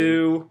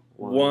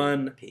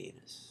one.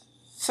 Penis.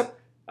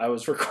 I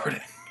was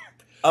recording.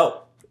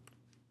 Oh.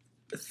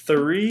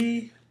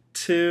 3,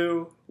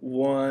 2,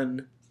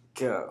 1,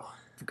 go.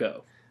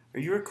 Are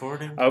you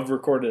recording? I've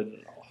recorded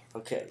it all.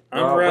 Okay.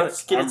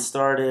 Let's get it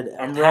started.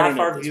 Half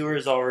our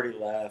viewers already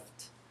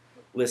left.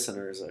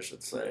 Listeners, I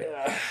should say.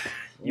 Yeah.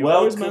 You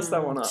always mess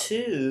that one up.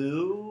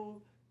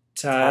 To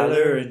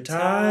Tyler and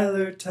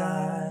Tyler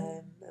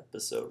Time.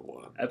 Episode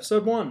 1.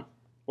 Episode 1.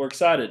 We're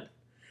excited.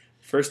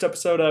 First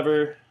episode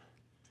ever.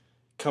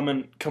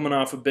 Coming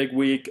off a big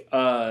week.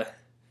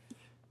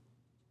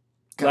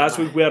 Last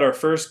week we had our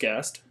first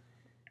guest,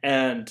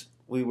 and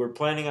we were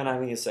planning on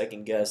having a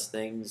second guest.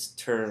 Things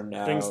turned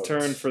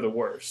for the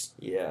worse.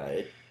 Yeah,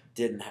 it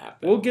didn't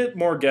happen. We'll get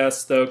more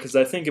guests though, because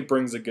I think it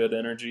brings a good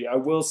energy. I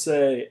will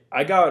say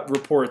I got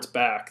reports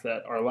back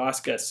that our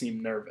last guest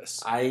seemed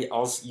nervous.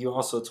 You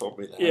also told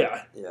me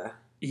that. Yeah.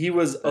 He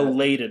was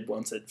elated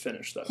once it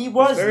finished though. He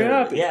was very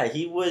happy. Yeah,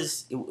 he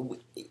was.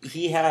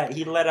 He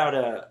let out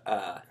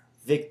a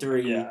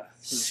victory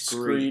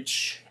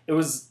screech. It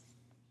was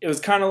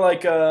kind of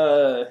like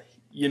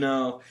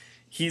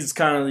he's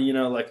kind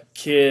of like a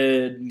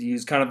kid.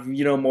 He's kind of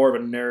more of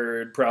a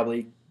nerd.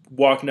 Probably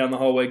walking down the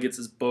hallway gets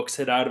his books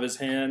hit out of his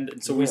hand,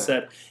 and so we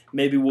said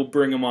maybe we'll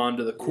bring him on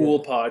to the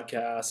cool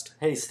podcast.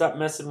 Hey, stop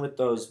messing with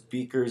those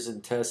beakers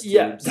and test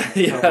tubes.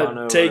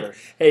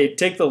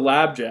 Take the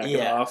lab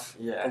jacket off.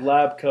 Yeah, the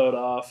lab coat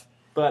off.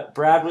 But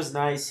Brad was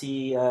nice.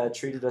 He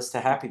treated us to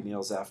Happy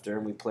Meals after,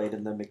 and we played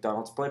in the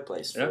McDonald's play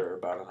place for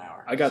about an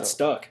hour. I got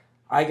stuck.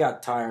 I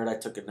got tired. I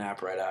took a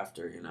nap right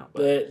after,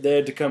 But they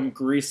had to come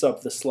grease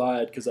up the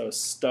slide because I was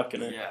stuck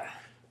in it. Yeah.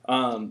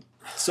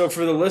 So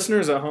for the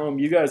listeners at home,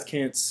 you guys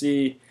can't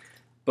see,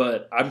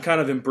 but I'm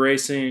kind of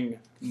embracing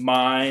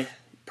my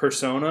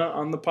persona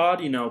on the pod.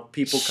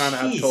 People kind of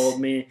have told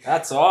me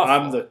that's awful.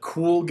 I'm the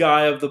cool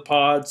guy of the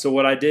pod. So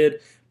what I did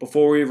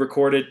before we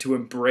recorded to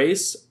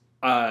embrace,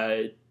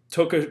 I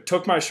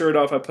took my shirt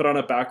off. I put on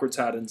a backwards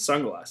hat and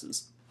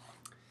sunglasses.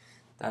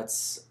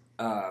 That's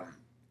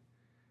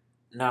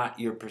not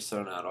your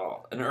persona at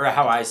all, or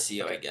how I see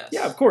you, I guess.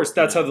 Yeah, of course.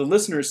 That's how the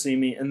listeners see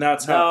me, and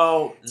that's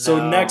how.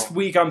 So next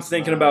week, I'm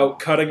thinking about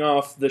cutting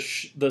off the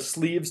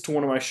sleeves to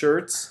one of my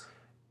shirts,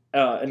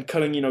 and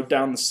cutting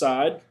down the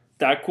side.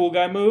 That cool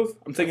guy move.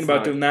 I'm thinking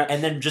about doing that,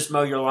 and then just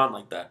mow your lawn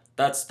like that.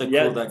 That's the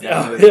cool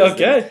guy move.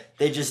 Okay.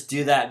 They just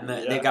do that, and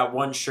they got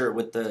one shirt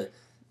with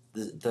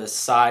the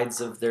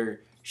sides of their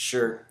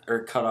shirt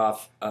are cut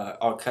off,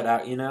 all cut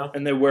out,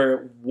 and they wear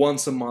it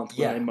once a month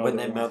when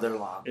they mow their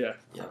lawn. Yeah,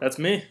 that's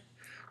me.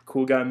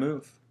 Cool guy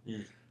move.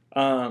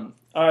 All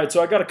right,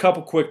 so I got a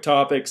couple quick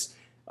topics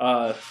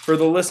for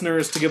the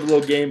listeners to give a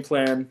little game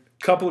plan.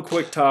 Couple of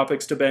quick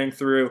topics to bang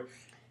through,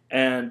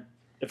 and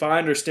if I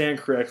understand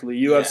correctly,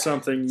 you have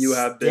something you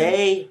have been.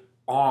 Stay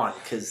on,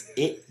 because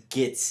it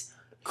gets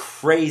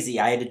crazy.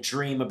 I had a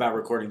dream about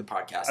recording the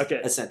podcast. Okay,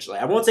 essentially,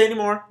 I won't say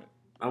anymore.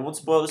 I won't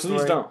spoil the story.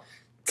 Please don't.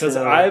 Because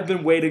I've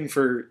been waiting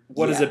for,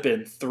 has it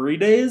been, 3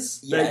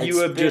 days that you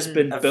have just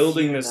been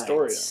building this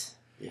story on?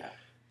 Yeah.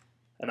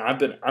 And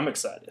I'm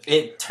excited.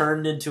 It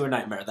turned into a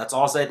nightmare. That's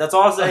all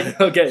I'll say.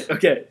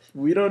 Okay.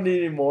 We don't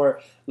need any more.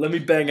 Let me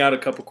bang out a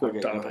couple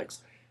quick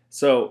topics.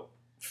 So,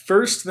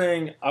 first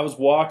thing, I was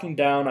walking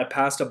down. I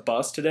passed a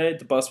bus today.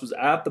 The bus was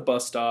at the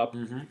bus stop.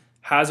 Mm-hmm.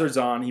 Hazards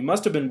on. He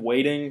must have been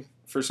waiting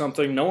for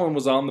something. No one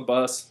was on the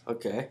bus.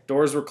 Okay.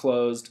 Doors were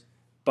closed.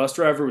 Bus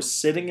driver was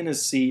sitting in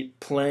his seat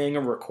playing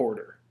a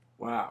recorder.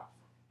 Wow.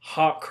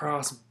 Hot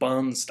cross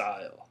bun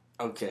style.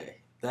 Okay.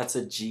 That's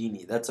a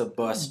genie. That's a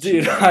bus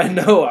genie. Dude, I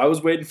know. I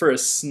was waiting for a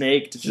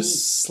snake to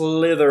just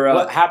slither up.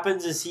 What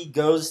happens is he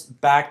goes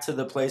back to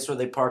the place where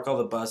they park all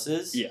the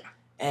buses. Yeah.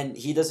 And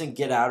he doesn't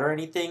get out or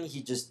anything.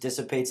 He just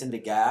dissipates into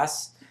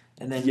gas.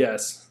 And then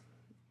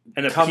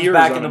and comes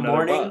back in the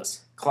morning,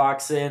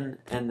 clocks in,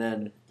 and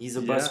then he's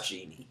a bus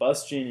genie.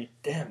 Bus genie.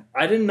 Damn.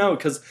 I didn't know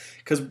because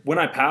when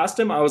I passed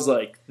him, I was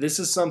like, this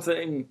is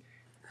something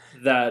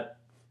that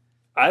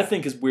I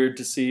think is weird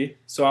to see.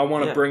 So I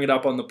want to bring it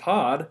up on the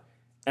pod.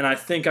 And I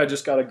think I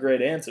just got a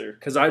great answer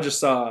because I just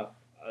saw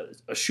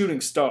a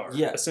shooting star,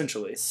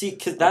 essentially. See,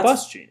 because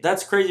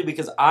that's crazy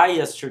because I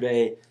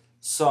yesterday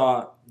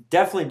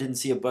definitely didn't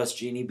see a bus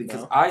genie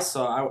because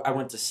I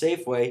went to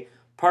Safeway,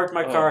 parked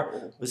my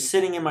car, was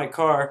sitting in my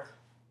car,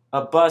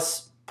 a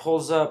bus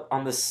pulls up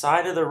on the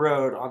side of the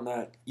road on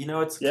the,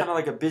 it's kind of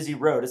like a busy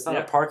road. It's not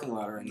a parking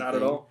lot or anything. Not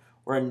at all.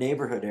 Or a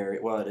neighborhood area.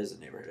 Well, it is a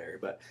neighborhood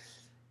area,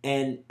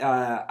 and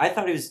I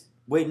thought he was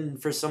waiting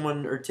for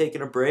someone or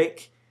taking a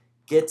break.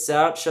 Gets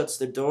out, shuts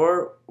the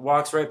door,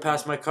 walks right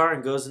past my car,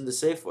 and goes into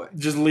Safeway.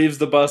 Just leaves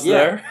the bus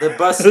there? The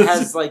bus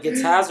has,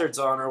 its hazards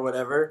on or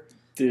whatever.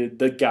 Dude,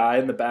 the guy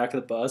in the back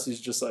of the bus,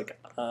 he's just like,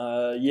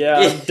 I'm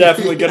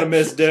definitely going to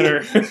miss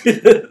dinner.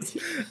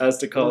 Has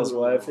to call his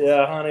wife.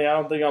 Yeah, honey, I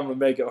don't think I'm going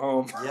to make it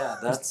home. Yeah,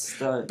 that's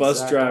the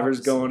bus driver's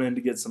going in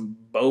to get some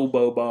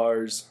bobo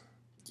bars.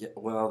 Yeah,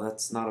 well,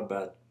 that's not a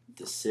bad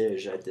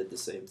decision. I did the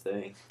same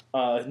thing.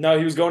 No,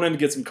 he was going in to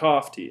get some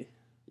coffee tea.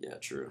 Yeah,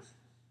 true.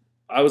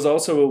 I was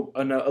also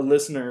a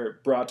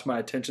listener brought to my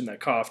attention that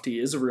cough tea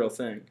is a real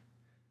thing.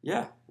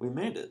 Yeah, we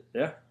made it.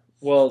 Yeah.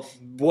 Well,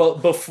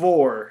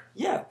 before.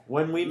 Yeah,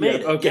 when we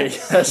made it. Okay,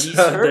 yes. He's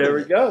heard there of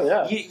we it. go,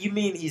 yeah. You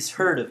mean he's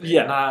heard of it,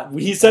 yeah. not...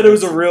 He said it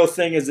was a real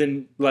thing, as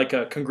in, like,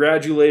 a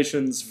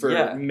congratulations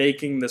for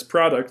making this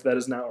product that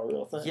is now a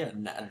real thing. Yeah,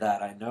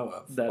 that I know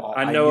of. That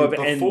I know of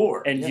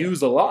before. And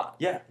use a lot.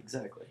 Yeah,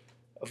 exactly.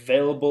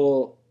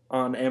 Available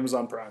on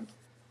Amazon Prime.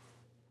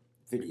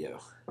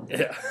 Video.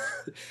 Yeah.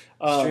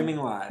 Streaming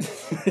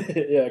live.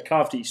 Yeah,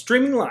 Coffee.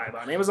 Streaming live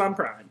on Amazon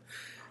Prime.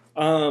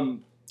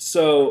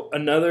 So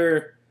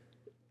another...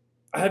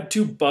 I have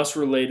two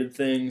bus-related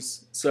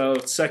things. So,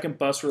 second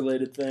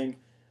bus-related thing.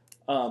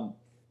 I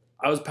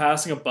was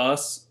passing a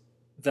bus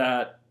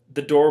that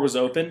the door was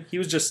open. He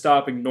was just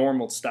stopping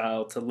normal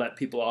style to let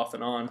people off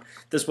and on.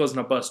 This wasn't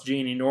a bus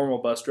genie, normal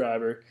bus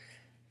driver.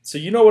 So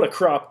you know what a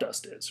crop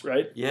dust is,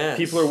 right? Yes.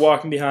 People are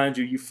walking behind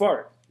you. You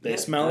fart. They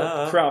smell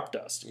it. Crop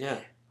dust. Yeah.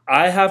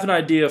 I have an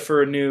idea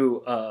for a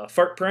new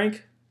fart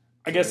prank.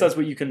 I guess that's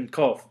what you can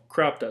call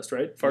crop dust,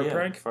 right? Fart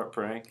prank? Fart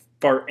prank.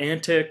 Fart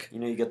antic. You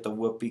know, you get the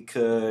whoopee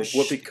kush,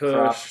 the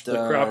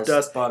crop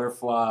dust,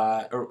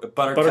 butterfly, or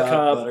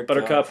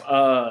buttercup,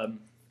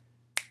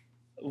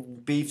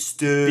 beef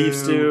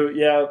stew.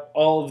 Yeah,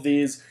 all of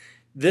these.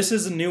 This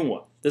is a new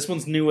one. This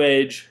one's new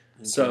age.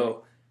 Okay.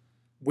 So,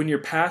 when you're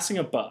passing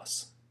a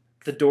bus,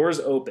 the door's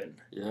open.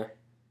 Yeah.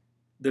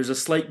 There's a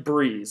slight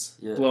breeze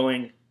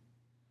blowing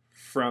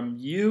from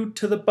you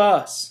to the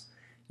bus.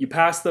 You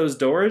pass those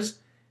doors,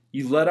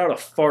 you let out a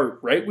fart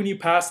right when you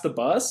pass the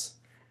bus.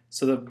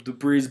 So the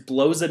breeze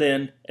blows it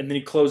in, and then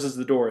he closes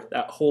the door.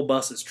 That whole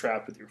bus is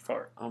trapped with your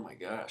fart. Oh, my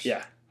gosh.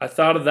 Yeah. I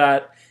thought of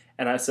that,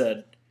 and I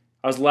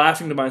was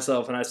laughing to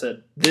myself, and I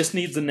said, this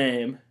needs a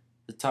name.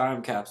 The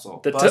time capsule.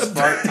 Bus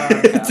fart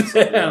time capsule,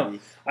 baby.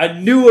 I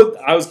knew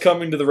I was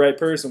coming to the right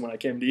person when I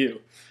came to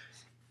you.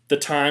 The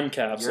time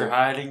capsule. You're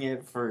hiding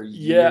it for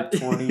year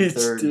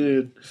 2030.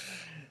 Dude.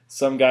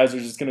 Some guys are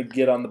just going to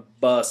get on the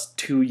bus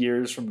 2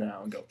 years from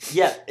now and go,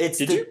 yeah, it's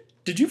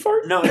Did you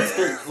fart? No,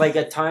 it's like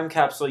a time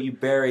capsule. You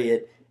bury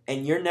it,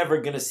 and you're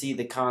never going to see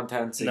the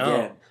contents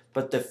again.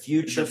 But the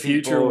future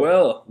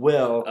will.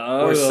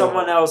 Or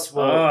someone else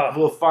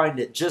will find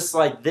it. Just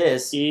like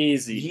this.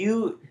 Easy.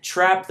 You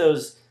trap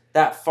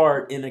that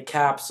fart in a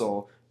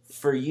capsule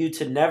for you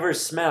to never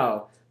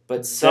smell,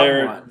 but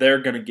they're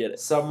going to get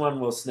it. Someone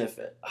will sniff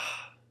it.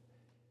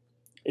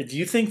 Do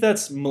you think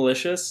that's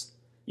malicious?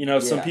 You know,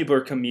 some people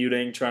are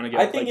commuting, trying to get...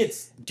 I think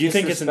it's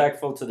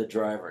disrespectful to the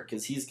driver,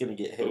 because he's going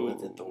to get hit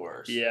with it the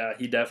worst. Yeah,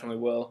 he definitely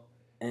will.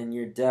 And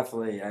you're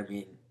definitely, I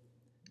mean,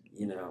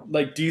 you know...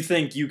 Like, do you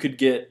think you could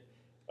get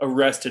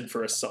arrested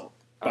for assault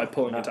by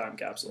pulling a time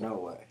capsule? No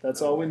way.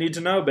 That's all we need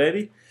to know,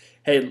 baby.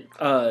 Hey,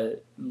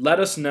 let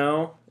us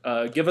know.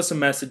 Give us a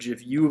message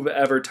if you've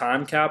ever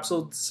time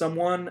capsuled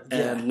someone,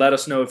 and let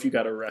us know if you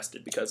got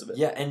arrested because of it.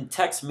 Yeah, and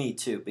text me,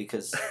 too,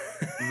 because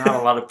not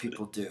a lot of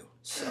people do,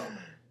 so...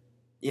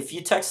 If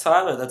you text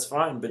Tyler, that's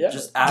fine, but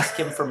just ask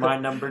him for my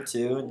number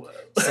too,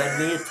 and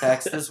send me a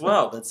text as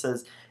well that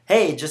says,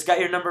 "Hey, just got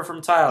your number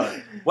from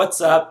Tyler.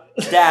 What's up?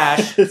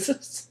 Dash.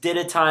 Did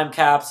a time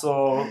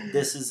capsule.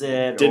 This is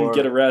it. Didn't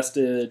get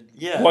arrested.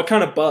 Yeah. What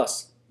kind of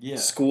bus? Yeah.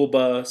 School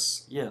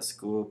bus. Yeah,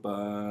 school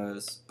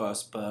bus,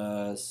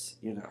 bus.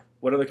 You know.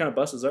 What other kind of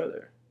buses are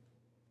there?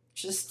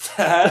 Just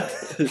that.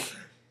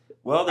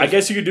 Well, I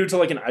guess you could do it to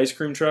like an ice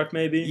cream truck,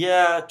 maybe.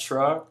 Yeah,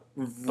 truck.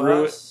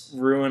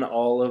 Ruin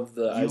all of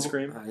the ice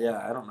cream. Yeah,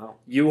 I don't know.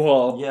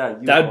 U-Haul. Yeah,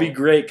 U-Haul. That'd be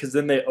great because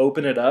then they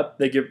open it up.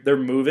 They're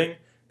moving.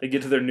 They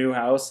get to their new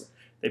house.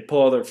 They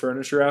pull all their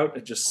furniture out.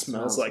 It just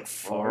smells like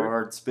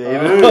farts,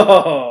 baby.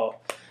 Oh.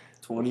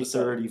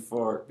 2030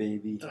 fart,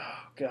 baby. Oh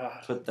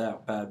God. Put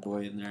that bad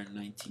boy in there in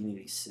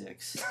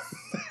 1986.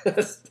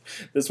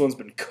 This one's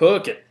been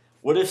cooking.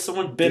 What if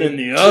someone been in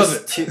the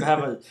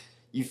oven?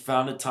 You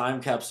found a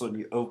time capsule and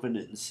you opened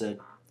it and said,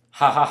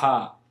 "Ha ha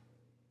ha.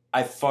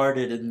 I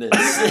farted in this."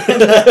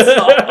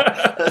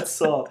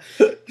 That's all.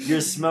 You're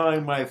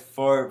smelling my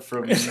fart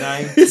from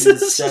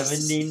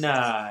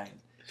 1979.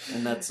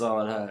 And that's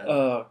all it had.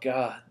 Oh,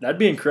 God. That'd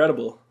be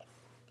incredible.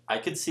 I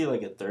could see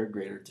like a third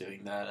grader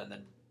doing that and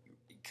then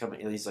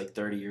coming, he's like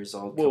 30 years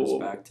old, comes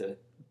back to...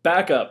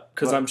 Back up,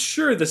 because I'm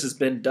sure this has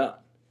been done.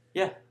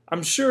 Yeah.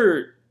 I'm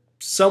sure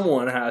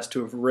someone has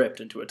to have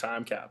ripped into a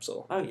time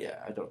capsule. Oh, yeah.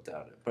 I don't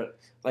doubt it. But...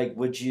 Like,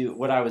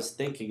 what I was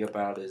thinking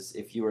about is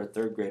if you were a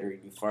third grader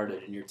and you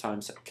farted in your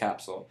time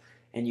capsule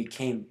and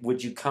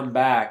would you come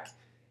back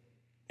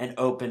and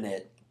open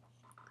it,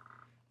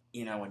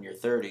 you know, when you're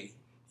 30?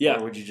 Yeah.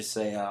 Or would you just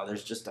say, "Oh,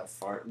 there's just a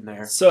fart in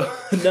there"? So,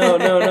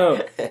 no.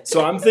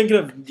 So I'm thinking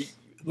of,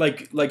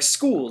 like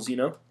schools, you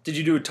know? Did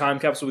you do a time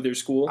capsule with your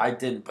school? I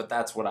didn't, but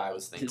that's what I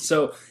was thinking.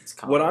 So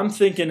what I'm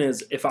thinking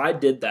is if I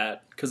did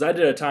that, because I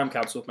did a time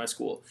capsule with my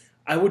school,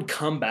 I would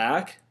come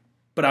back...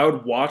 But I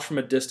would watch from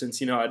a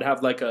distance. You know, I'd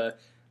have like a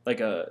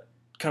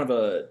kind of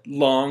a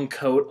long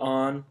coat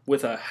on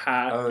with a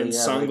hat and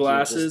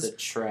sunglasses. Like you're just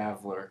a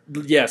traveler.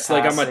 Yes,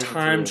 like I'm a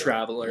time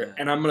traveler,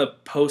 and I'm gonna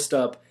post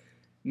up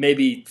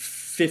maybe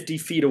 50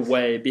 feet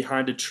away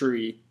behind a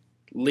tree,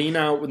 lean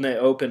out when they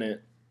open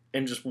it,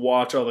 and just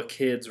watch all the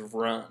kids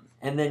run.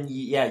 And then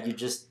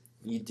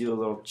you do a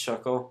little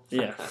chuckle.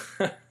 Yeah.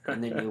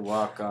 And then you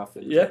walk off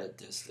into the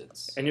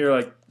distance. And you're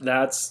like,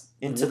 that's...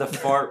 Into the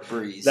fart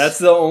breeze. That's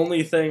the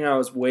only thing I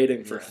was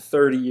waiting for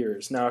 30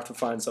 years. Now I have to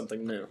find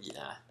something new.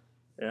 Yeah.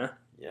 Yeah?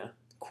 Yeah.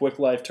 Quick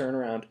life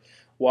turnaround.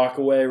 Walk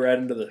away right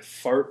into the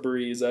fart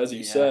breeze, as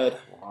you said.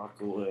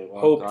 Walk away.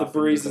 Hope the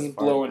breeze isn't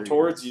blowing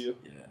towards you.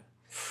 Yeah.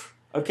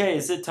 Okay,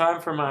 is it time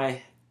for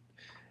my...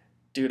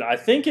 Dude, I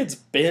think it's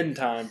been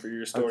time for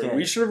your story. Okay,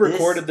 we should have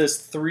recorded this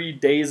 3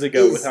 days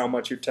ago with how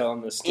much you're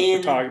telling this story.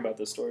 We're talking about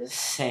this story.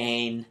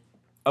 Insane.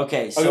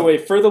 Okay, so... Okay,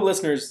 wait. For the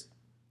listeners,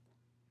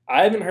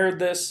 I haven't heard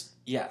this.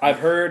 Yeah. I've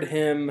heard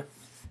him,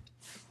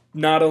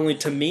 not only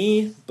to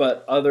me,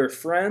 but other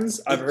friends.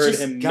 I've heard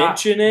him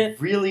mention it.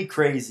 Really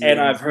crazy.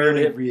 And I've heard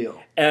it.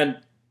 Real. And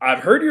I've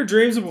heard your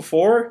dreams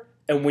before.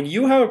 And when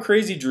you have a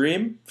crazy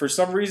dream, for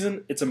some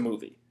reason, it's a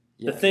movie.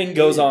 Yeah, the thing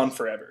goes on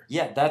forever.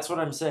 Yeah, that's what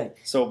I'm saying.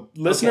 So,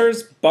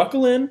 listeners,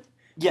 buckle in.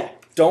 Yeah.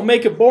 Don't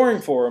make it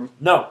boring for them.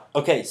 No.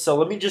 Okay, so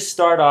let me just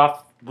start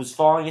off. Was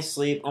falling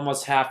asleep,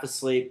 almost half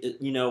asleep.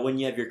 You know, when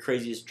you have your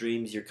craziest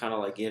dreams, you're kind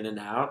of like in and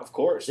out. Of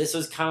course. This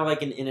was kind of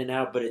like an in and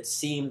out, but it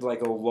seemed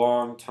like a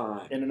long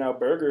time. In-N-Out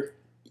burger.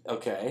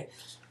 Okay.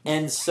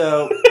 And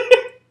so,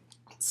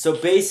 so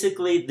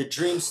basically the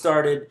dream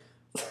started,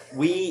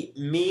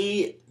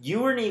 you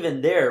weren't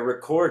even there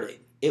recording.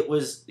 It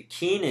was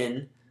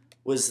Keenan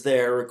was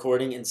there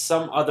recording and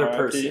some other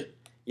person.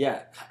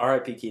 Yeah,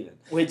 R.I.P. Keenan.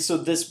 Wait, so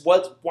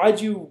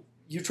why'd you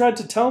tried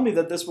to tell me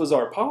that this was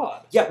our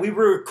pod. Yeah, we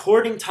were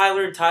recording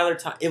Tyler and Tyler.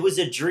 It was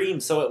a dream,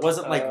 so it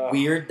wasn't like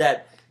weird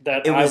that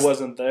I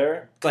wasn't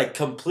there. Like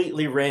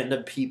completely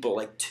random people,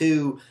 like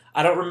two.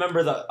 I don't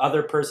remember the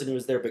other person who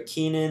was there, but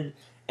Keenan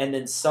and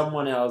then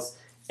someone else.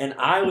 And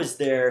I was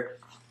there,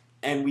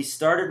 and we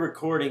started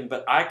recording.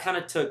 But I kind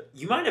of took.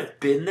 You might have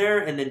been there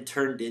and then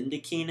turned into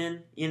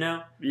Keenan. You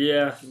know?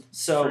 Yeah.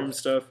 So dream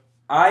stuff.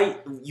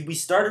 We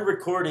started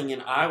recording,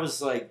 and I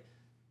was like,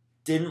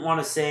 didn't want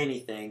to say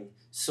anything.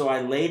 So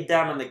I laid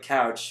down on the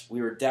couch.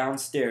 We were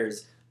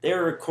downstairs. They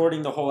were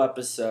recording the whole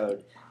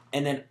episode.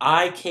 And then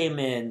I came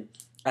in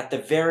at the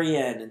very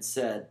end and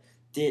said,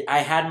 I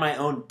had my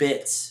own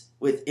bits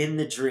within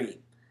the dream.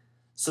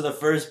 So the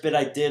first bit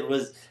I did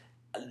was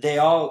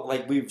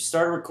we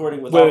started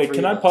recording with all three of us.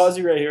 Can I pause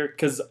you right here?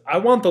 Because I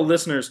want the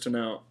listeners to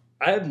know,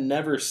 I have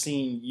never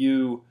seen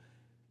you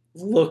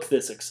look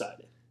this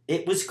excited.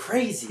 It was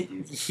crazy.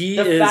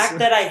 The fact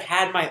that I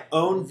had my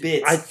own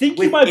bits. I think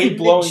you might be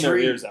blowing their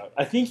ears out.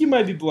 I think you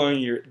might be blowing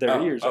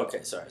their ears out.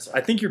 Okay, sorry. I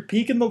think you're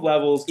peaking the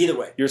levels. Either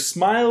way. Your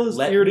smile is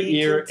ear to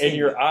ear, and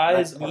your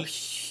eyes are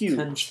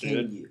huge,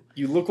 dude.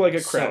 You look like a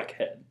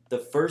crackhead. The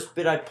first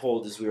bit I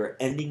pulled is we were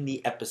ending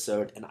the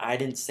episode, and I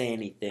didn't say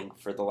anything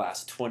for the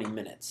last 20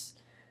 minutes.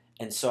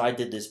 And so I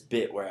did this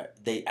bit where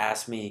they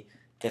asked me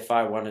if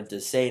I wanted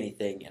to say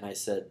anything, and I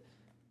said,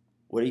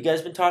 "What have you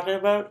guys been talking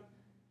about?"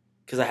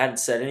 Because I hadn't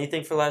said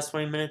anything for the last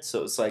 20 minutes,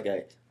 so it's like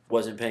I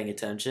wasn't paying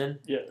attention.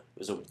 Yeah. It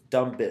was a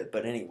dumb bit,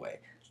 but anyway.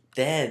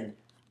 Then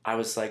I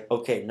was like,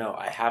 okay, no,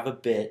 I have a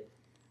bit,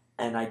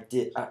 and I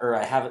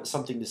have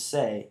something to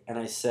say, and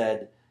I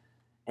said,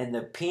 and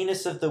the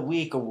Penis of the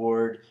Week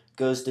award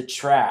goes to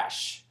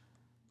Trash.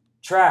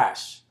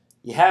 Trash.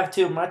 You have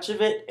too much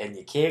of it, and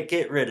you can't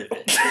get rid of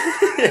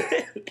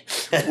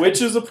it. Which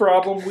is a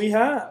problem we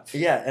have.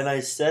 Yeah, and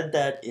I said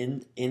that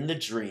in the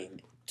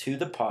dream to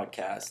the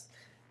podcast,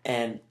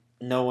 and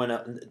no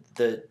one,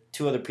 the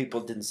two other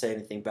people didn't say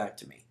anything back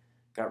to me.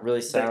 Got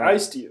really silent. They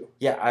iced you.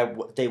 Yeah,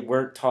 they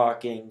weren't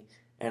talking,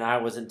 and I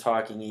wasn't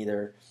talking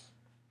either.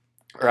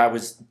 Or I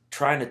was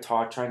trying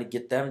to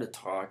get them to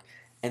talk,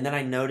 and then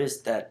I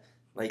noticed that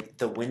like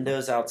the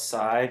windows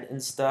outside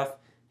and stuff,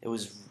 it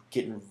was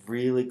getting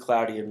really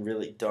cloudy and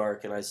really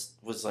dark, and I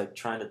was like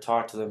trying to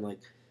talk to them like,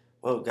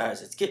 whoa,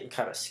 guys, it's getting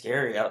kind of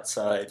scary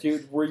outside.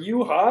 Dude, were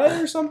you high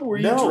or something? Were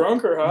you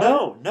drunk or high?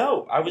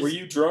 No. Were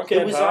you drunk and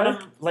high? It was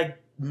on like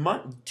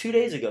 2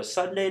 days ago,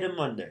 Sunday to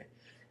Monday.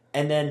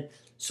 And then,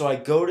 so I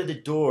go to the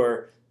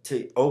door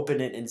to open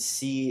it and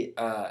see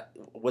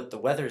what the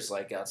weather's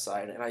like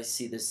outside. And I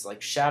see this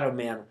like shadow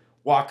man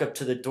walk up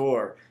to the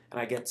door.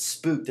 And I get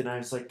spooked. And I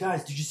was like,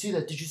 guys, did you see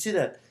that? Did you see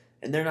that?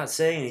 And they're not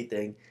saying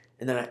anything.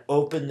 And then I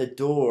open the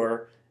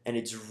door and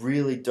it's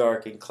really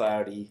dark and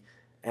cloudy.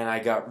 And I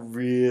got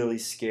really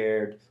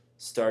scared.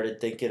 Started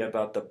thinking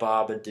about the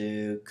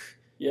Babadook.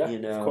 Yeah,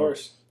 of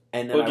course.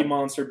 And then Boogie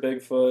Monster,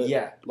 Bigfoot,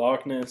 yeah,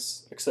 Loch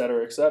Ness,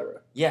 etc.,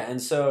 etc. Yeah,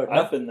 and so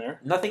I've been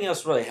there. Nothing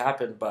else really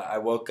happened, but I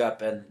woke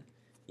up and,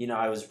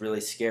 I was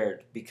really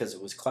scared because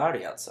it was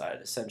cloudy outside,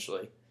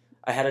 essentially.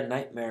 I had a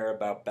nightmare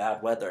about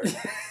bad weather.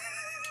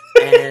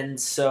 And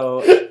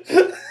so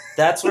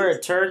that's where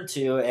it turned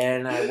to,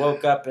 and I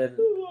woke up and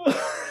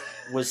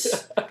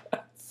was,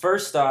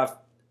 first off,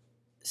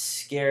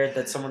 scared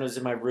that someone was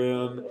in my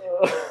room,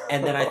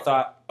 and then I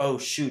thought, oh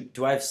shoot,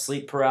 do I have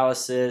sleep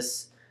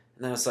paralysis?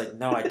 And then I was like,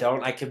 no, I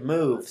don't. I can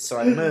move. So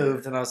I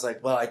moved, and I was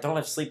like, well, I don't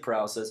have sleep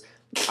paralysis.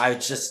 I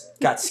just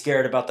got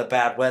scared about the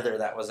bad weather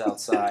that was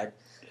outside.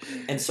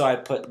 And so I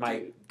put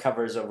my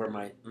covers over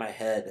my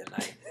head, and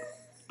I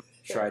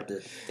tried to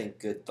think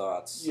good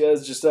thoughts. You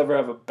guys just ever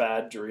have a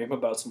bad dream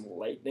about some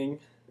lightning?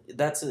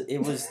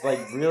 It was like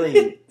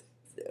really.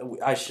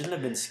 I shouldn't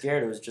have been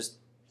scared. It was just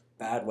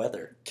bad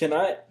weather. Can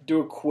I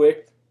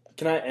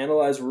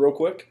analyze real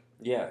quick?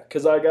 Yeah.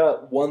 Because I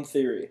got one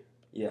theory.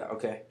 Yeah.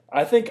 Okay.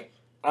 I think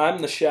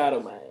I'm the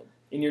shadow man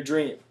in your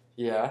dream.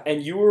 Yeah.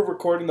 And you were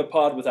recording the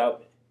pod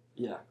without me.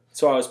 Yeah.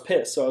 So I was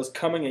pissed. So I was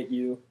coming at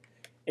you,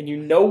 and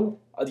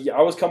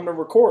I was coming to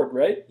record,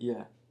 right?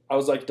 Yeah. I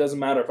was like, it doesn't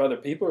matter if other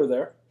people are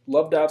there.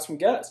 Love to have some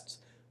guests.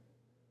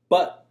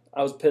 But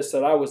I was pissed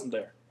that I wasn't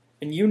there.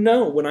 And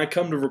when I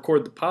come to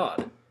record the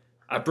pod,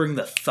 I bring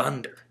the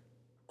thunder.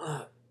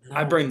 No,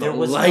 I bring the there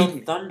was light.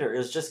 no thunder. It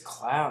was just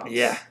clouds.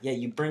 Yeah. Yeah,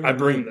 you bring I the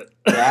bring mood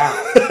the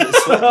down.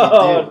 That's what you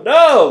Oh, do.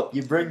 no!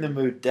 You bring the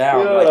mood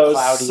down Dude, like I was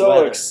cloudy so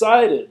weather.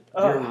 excited.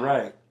 You're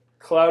right.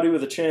 Cloudy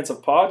with a chance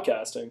of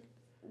podcasting.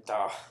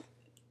 Oh.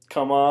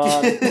 Come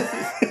on.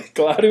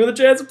 Cloudy with a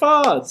chance of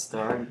pods.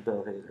 Starring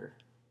Bill Hader.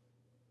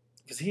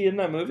 Was he in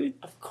that movie?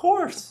 Of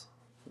course.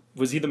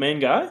 Was he the main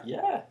guy?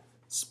 Yeah.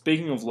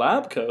 Speaking of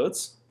lab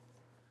coats,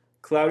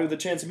 Cloudy with a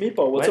chance of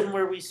meatball. When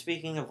were we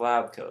speaking of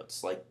lab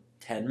coats? Like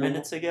 10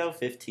 minutes ago?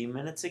 15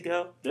 minutes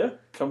ago? Yeah,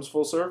 comes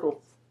full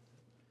circle.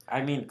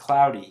 I mean,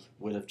 cloudy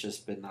would have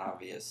just been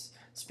obvious.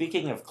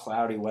 Speaking of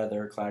cloudy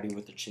weather, cloudy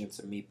with a chance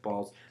of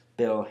meatballs,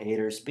 Bill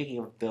Hader. Speaking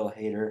of Bill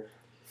Hader,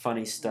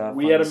 funny stuff.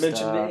 We hadn't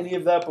mentioned any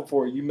of that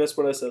before. You missed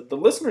what I said. The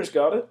listeners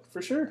got it,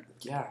 for sure.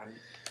 Yeah.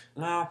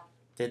 Well,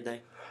 did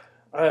they?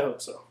 I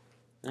hope so.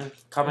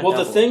 Comment Well,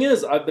 down the below. thing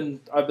is,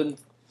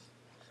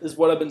 is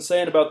what I've been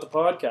saying about the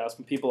podcast.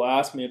 When people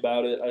ask me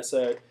about it, I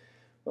say,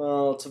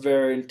 well, it's a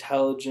very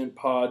intelligent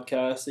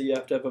podcast that you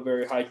have to have a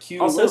very high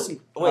Q Also, listen.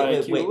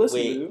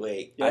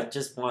 Wait. Yeah. I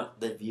just want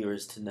the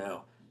viewers to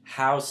know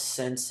how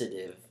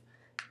sensitive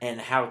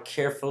and how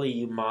carefully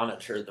you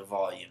monitor the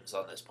volumes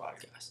on this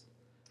podcast.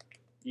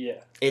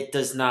 Yeah. It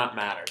does not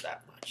matter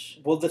that much.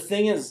 Well, the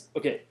thing is,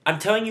 okay. I'm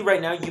telling you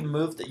right now,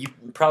 you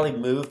probably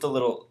moved the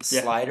little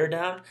slider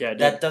down. Yeah, I did.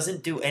 That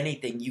doesn't do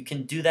anything. You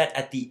can do that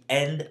at the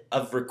end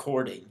of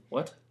recording.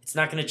 What? It's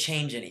not going to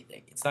change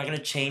anything. It's not going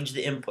to change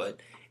the input.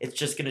 It's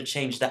just going to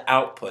change the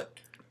output.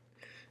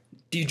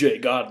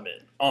 DJ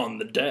Godman on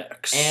the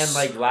decks. And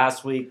like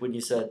last week when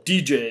you said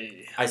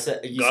DJ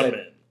you Godman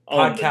said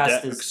on the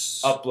podcast decks.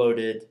 is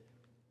uploaded.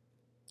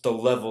 The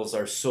levels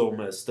are so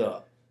messed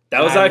up.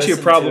 That was I actually a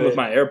listened problem to with it,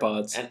 my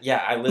AirPods. And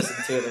yeah, I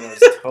listened to it and it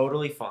was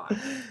totally fine.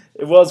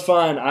 It was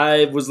fine.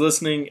 I was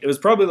listening. It was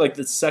probably like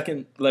the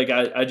second,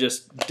 I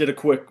just did a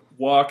quick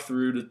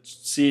walkthrough to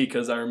see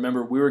because I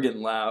remember we were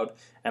getting loud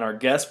and our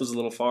guest was a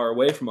little far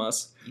away from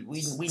us. I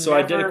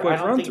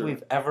don't think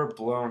we've ever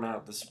blown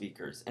out the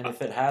speakers. And if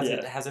it has,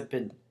 it hasn't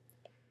been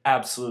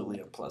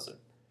absolutely unpleasant.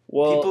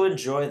 Well, people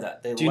enjoy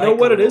that. They do you like know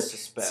what a it little is?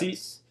 Suspense. See,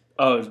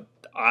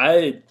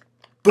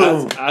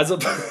 Boom. As a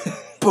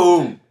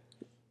Boom.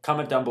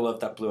 Comment down below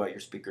if that blew out your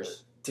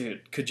speakers.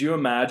 Dude, could you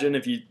imagine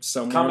if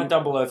Comment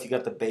down below if you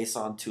got the bass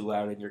on too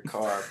loud in your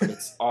car, but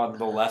it's on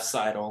the left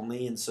side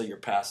only, and so your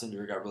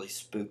passenger got really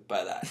spooked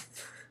by that.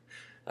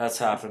 That's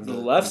happened. The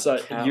left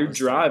side, you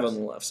drive on the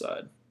left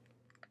side.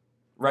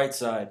 Right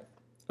side.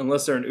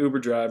 Unless they're an Uber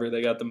driver,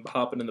 they got them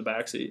hopping in the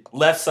backseat.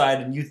 Left side,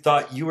 and you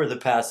thought you were the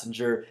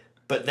passenger,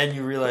 but then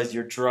you realize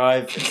you're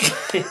driving.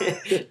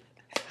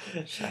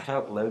 Shout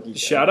out Logie.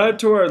 Shout out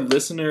to our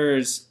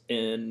listeners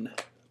in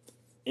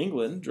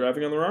England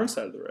driving on the wrong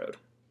side of the road.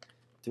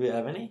 Do we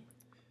have any?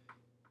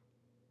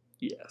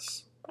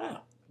 Yes.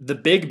 Wow. The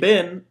Big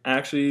Ben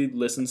actually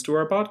listens to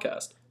our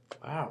podcast.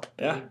 Wow.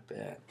 Yeah.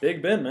 Ben.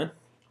 Big Ben, man.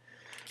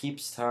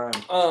 Keeps time.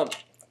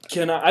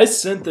 I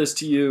sent this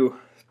to you,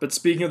 but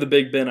speaking of the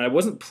Big Ben, I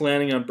wasn't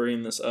planning on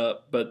bringing this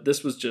up, but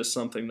this was just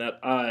something that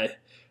I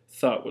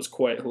thought was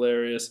quite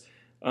hilarious.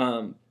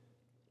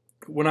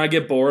 When I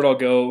get bored,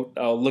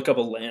 I'll look up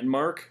a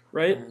landmark,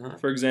 right? Mm-hmm.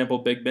 For example,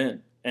 Big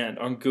Ben. And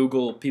on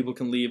Google, people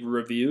can leave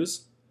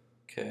reviews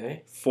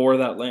for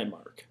that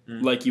landmark,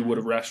 like you would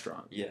a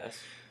restaurant. Yes.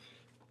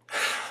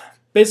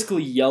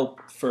 Basically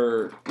Yelp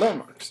for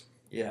landmarks.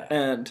 Yeah.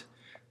 And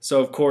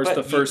so, of course,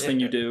 the first thing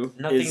you do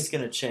nothing's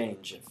going to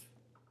change if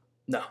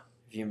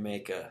you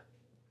make a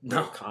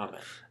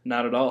comment.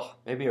 Not at all.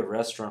 Maybe a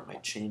restaurant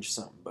might change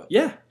something, but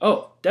yeah.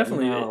 Oh,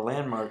 definitely. A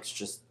landmark's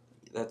just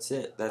that's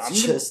it.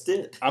 That's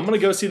it. I'm going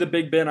to go see the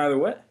Big Ben either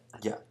way.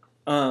 Yeah.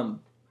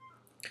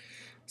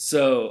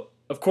 So,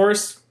 of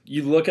course,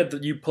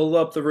 you pull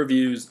up the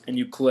reviews and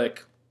you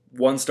click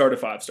 1 star to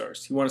 5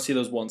 stars. You want to see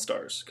those 1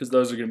 stars because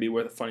those are going to be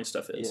where the funny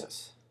stuff is.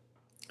 Yes.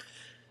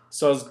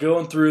 So I was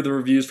going through the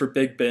reviews for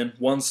Big Ben,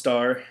 1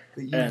 star.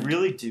 But you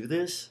really do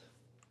this?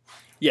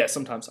 Yeah,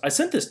 sometimes. I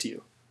sent this to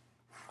you.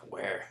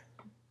 Where?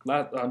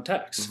 On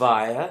text.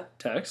 Via?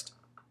 Text.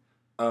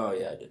 Oh,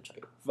 yeah, I did check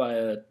it.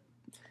 Via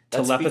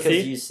That's telepathy.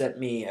 Because you sent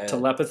me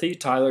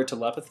Tyler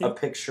Telepathy. A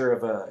picture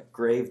of a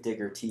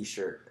Gravedigger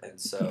t-shirt,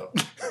 and so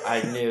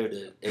I knew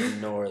to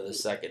ignore the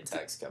second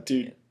text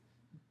coming in.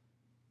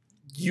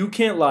 You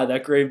can't lie.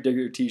 That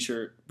Gravedigger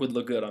t-shirt would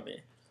look good on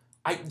me.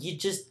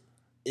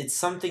 It's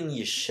something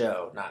you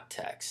show, not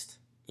text.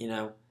 You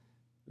know?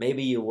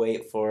 Maybe you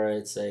wait for it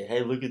and say,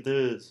 hey, look at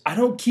this. I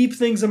don't keep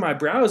things in my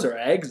browser.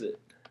 I exit.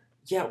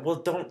 Yeah, well,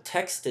 don't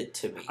text it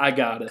to me. I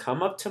got it.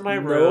 Come up to my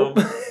room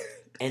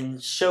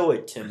and show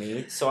it to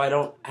me so I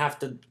don't have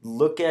to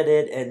look at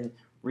it and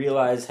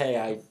realize, hey,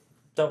 I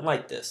don't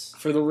like this.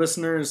 For the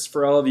listeners,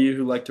 for all of you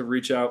who like to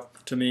reach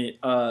out to me,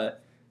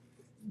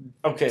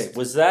 okay,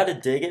 was that a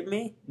dig at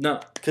me?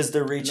 No. Because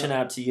they're reaching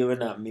out to you and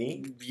not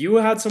me? You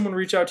had someone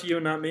reach out to you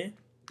and not me?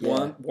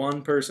 Yeah.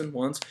 One person,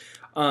 once.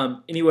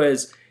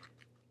 Anyways,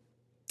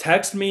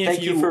 text me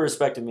Thank you for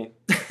respecting me.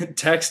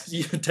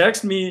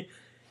 text me,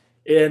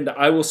 and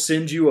I will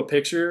send you a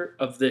picture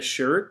of this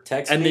shirt.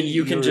 Text and me, then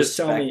you can just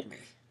tell me.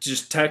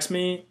 Just text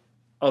me.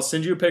 I'll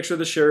send you a picture of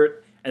the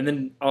shirt, and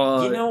then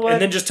you know what?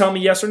 And then just tell me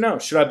yes or no.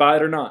 Should I buy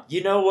it or not?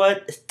 You know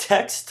what?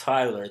 Text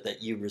Tyler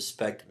that you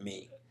respect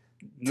me.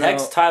 No.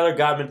 Text Tyler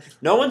Godman.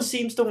 No one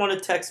seems to want to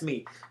text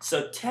me.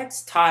 So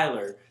text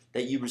Tyler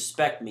that you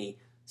respect me.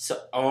 So,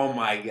 oh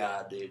my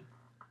God, dude.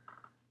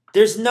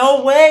 There's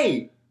no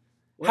way.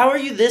 What? How are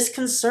you this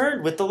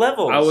concerned with the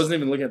levels? I wasn't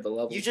even looking at the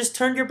levels. You just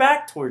turned your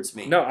back towards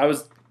me. No, I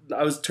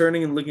was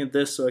turning and looking at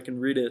this so I can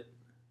read it.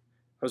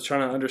 I was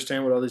trying to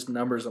understand what all these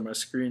numbers on my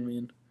screen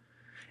mean.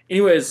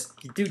 Anyways,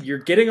 dude, you're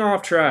getting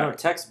off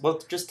track. No,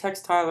 just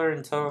text Tyler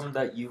and tell him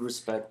that you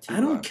respect T-Rock.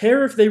 I don't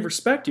care if they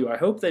respect you. I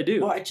hope they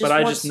do. Well, I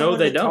just know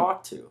they don't.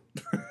 Talk to.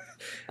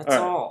 That's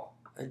all.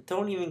 I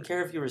don't even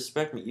care if you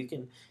respect me. You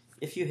can,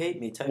 if you hate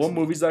me, text me. What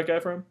movie's that guy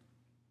from?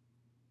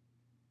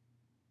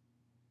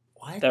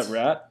 What? That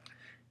rat?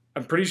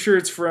 I'm pretty sure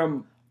it's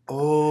from.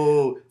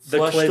 Oh, the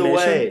Flushed claymation?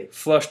 Away.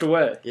 Flushed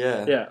Away.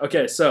 Yeah. Yeah.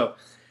 Okay. So,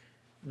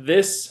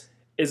 this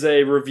is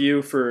a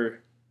review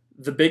for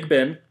The Big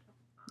Ben,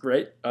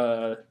 right?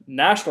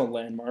 National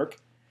landmark.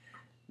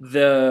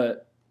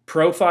 The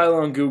profile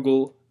on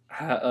Google,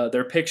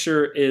 their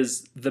picture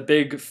is the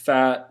big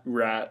fat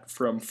rat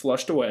from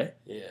Flushed Away.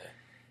 Yeah.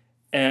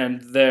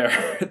 And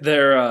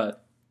their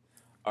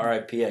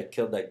R.I.P. I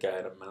killed that guy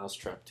in a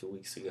mousetrap 2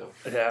 weeks ago.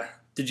 Yeah.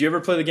 Did you ever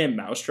play the game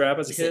Mousetrap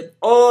as a kid?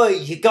 Oh,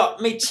 you got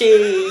me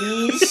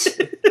cheese!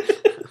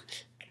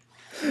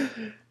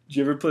 Did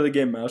you ever play the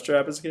game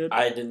Mousetrap as a kid?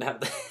 I didn't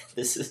have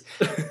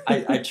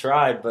I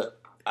tried, but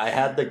I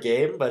had the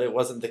game, but it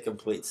wasn't the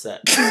complete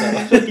set.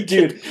 So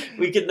Dude.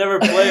 We could never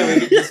play. We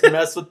could just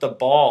mess with the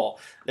ball.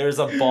 There was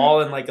a ball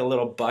in like a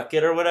little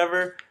bucket or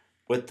whatever.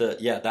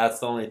 That's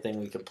the only thing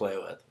we could play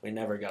with. We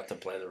never got to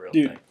play the real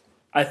thing.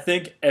 I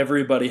think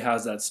everybody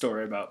has that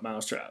story about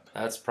Mousetrap.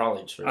 That's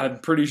probably true. I'm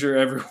pretty sure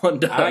everyone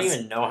does. I don't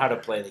even know how to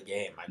play the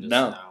game. I just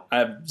know. I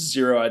have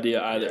zero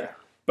idea either. Yeah.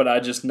 But I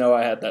just know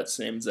I had that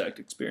same exact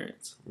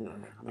experience.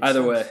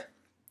 Either way,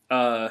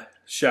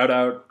 shout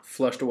out,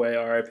 Flushed Away,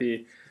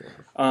 R.I.P.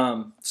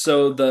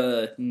 So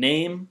the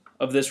name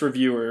of this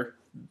reviewer,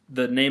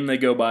 the name they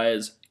go by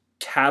is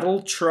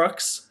Cattle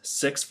Trucks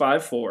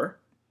 654.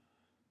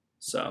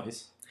 So.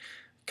 Nice.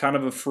 Kind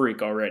of a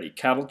freak already.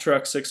 Cattle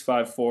Truck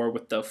 654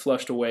 with the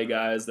Flushed Away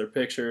guy as their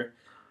picture.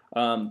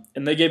 And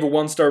they gave a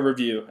 1-star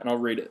review, and I'll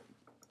read it.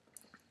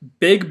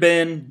 Big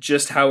Ben,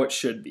 just how it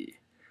should be.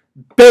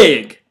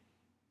 Big!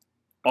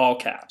 All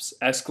caps.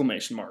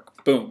 Exclamation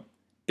mark. Boom.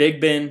 Big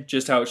Ben,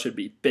 just how it should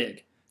be.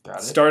 Big. Got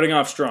it. Starting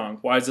off strong.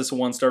 Why is this a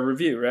 1-star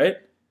review, right?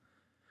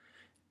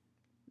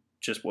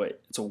 Just wait.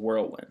 It's a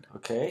whirlwind.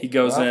 Okay. He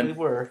goes in.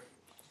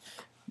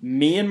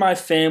 Me and my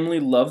family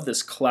love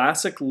this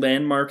classic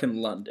landmark in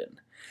London.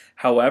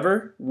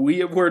 However,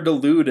 we were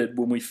deluded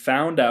when we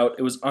found out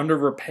it was under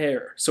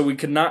repair, so we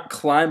could not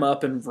climb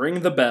up and ring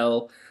the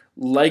bell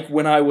like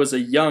when I was a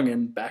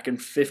youngin' back in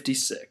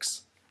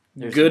 '56.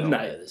 Good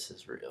night. This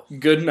is real.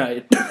 Good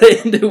night. They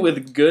end it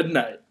with good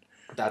night.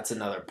 That's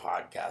another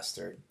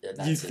podcaster.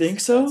 You think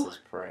so? That's his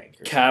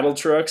prank. Cattle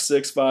Truck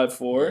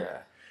 654. Yeah.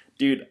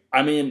 Dude,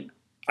 I mean,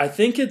 I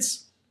think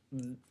it's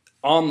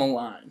on the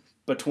line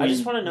between. I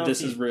just want to know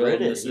this if he's is real.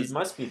 British. He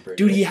must be British.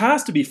 Dude, he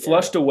has to be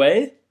Flushed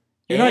Away.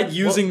 You're not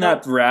using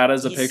that rat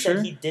as a picture?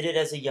 Said he did it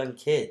as a young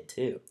kid,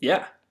 too.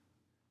 Yeah.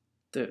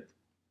 Dude.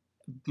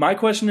 My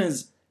question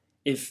is,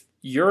 if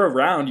you're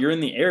around, you're in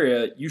the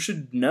area, you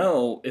should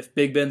know if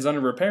Big Ben's under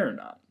repair or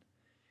not.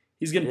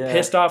 He's getting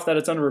pissed off that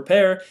it's under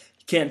repair.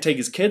 He can't take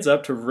his kids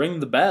up to ring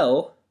the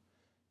bell.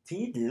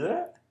 Can you do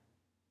that?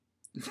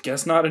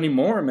 Guess not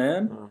anymore,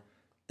 man. Oh.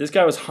 This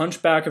guy was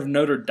Hunchback of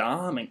Notre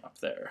Dame up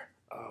there.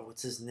 Oh,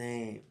 what's his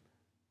name?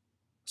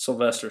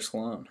 Sylvester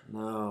Stallone.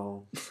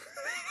 No.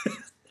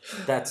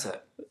 That's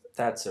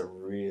a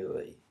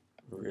really,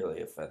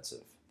 really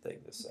offensive thing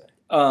to say.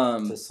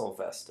 To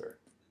Sylvester.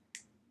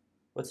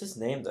 What's his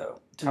name, though?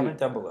 Comment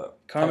down below.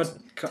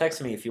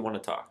 Text me if you want to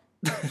talk.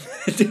 Dude,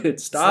 stop.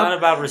 It's not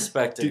about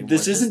respect anymore. Dude,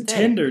 this isn't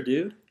Tinder,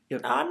 dude. No,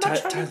 I'm not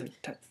trying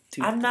to...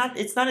 Dude, I'm not...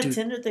 It's not a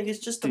Tinder thing. It's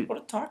just I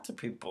want to talk to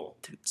people.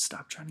 Dude,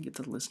 stop trying to get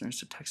the listeners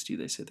to text you.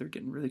 They say they're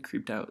getting really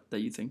creeped out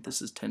that you think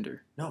this is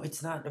Tinder. No,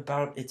 it's not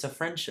about... It's a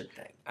friendship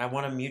thing. I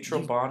want a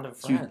mutual bond of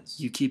friends.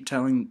 You keep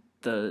telling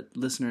the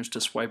listeners to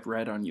swipe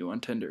right on you on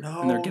Tinder.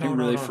 And they're getting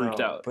really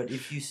freaked out. But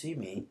if you see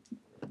me...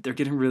 They're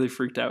getting really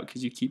freaked out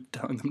because you keep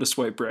telling them to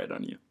swipe right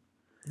on you.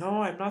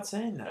 No, I'm not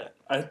saying that.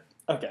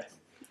 Okay.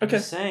 I'm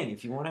just saying,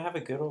 if you want to have a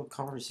good old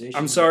conversation.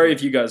 I'm sorry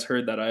if you guys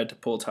heard that. I had to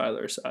pull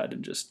Tyler aside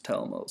and just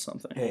tell him a little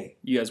something. Hey.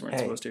 You guys weren't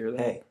supposed to hear that.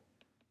 Hey.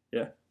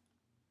 Yeah.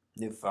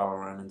 New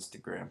follower on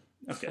Instagram.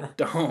 Okay,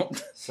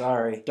 don't.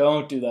 Sorry.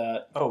 Don't do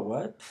that. Oh,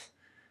 what?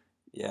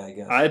 Yeah, I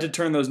guess. I had to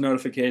turn those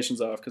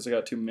notifications off because I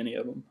got too many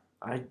of them.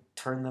 I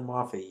turned them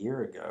off a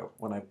year ago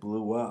when I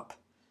blew up.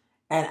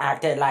 And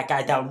acted like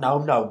I don't know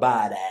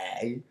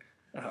nobody.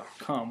 Oh,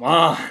 come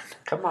on.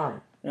 Come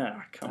on.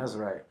 Yeah, come on. That's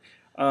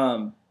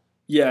right.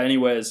 Yeah,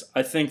 anyways,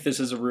 I think this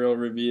is a real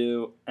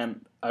review,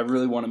 and I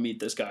really want to meet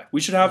this guy.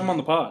 We should have him on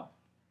the pod.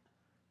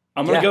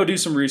 I'm going to go do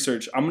some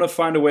research. I'm going to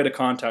find a way to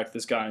contact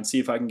this guy and see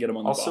if I can get him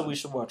on the pod. Also, we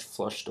should watch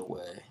Flushed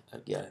Away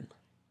again.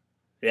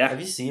 Yeah. Have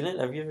you seen it?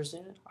 Have you ever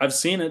seen it? I've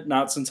seen it,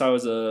 not since I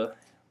was a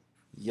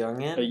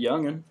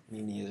youngin'.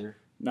 Me neither.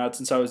 Not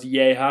since I was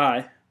yay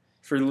high.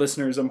 For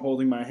listeners, I'm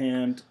holding my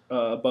hand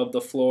above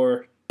the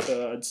floor.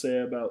 I'd say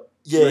about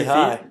yay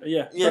high.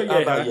 Yeah,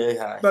 about yay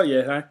high. About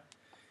yay high.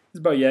 It's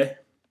about yay.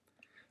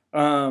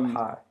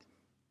 Hi.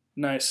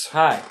 Nice.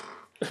 Hi.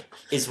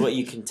 Is what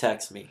you can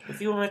text me if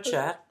you want to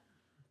chat.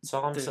 That's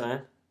all I'm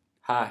saying.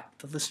 Hi.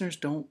 The listeners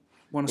don't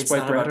want to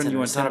swipe right on you on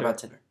Tinder. It's not about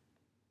Tinder.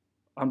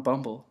 On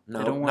Bumble. No,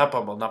 they don't not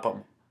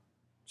Bumble.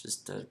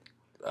 Just the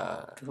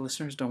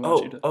listeners don't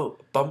want you to. Oh,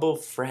 Bumble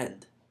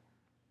Friend.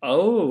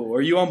 Oh,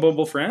 are you on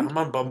Bumble Friend? I'm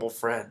on Bumble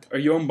Friend. Are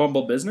you on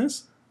Bumble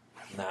Business?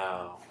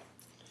 No.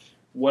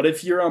 What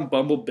if you're on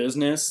Bumble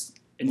Business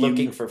and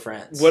looking for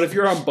friends? What if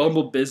you're on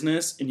Bumble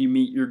Business and you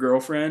meet your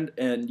girlfriend,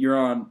 and you're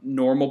on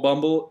normal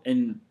Bumble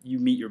and you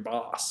meet your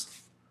boss?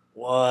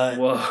 What?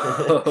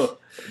 Whoa.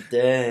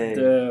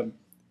 Dang.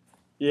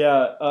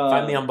 Yeah.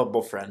 Find me on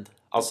Bumble Friend.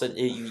 I'll send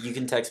you. You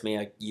can text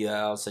me.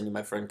 I'll send you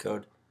my friend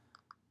code.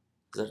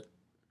 Is that?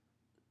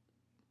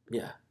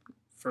 Yeah.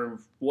 For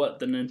what?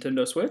 The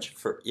Nintendo Switch?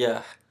 For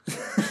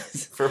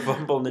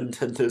Bumble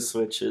Nintendo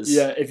Switches.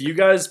 Yeah, if you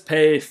guys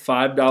pay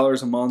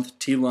 $5 a month,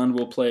 T. Lund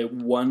will play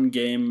one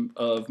game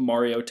of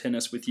Mario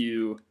Tennis with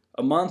you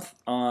a month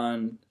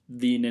on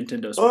the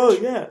Nintendo Switch. Oh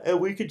yeah, and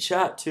we could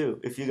chat too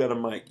if you got a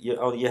mic. You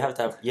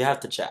have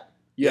to chat.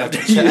 You have to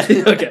chat.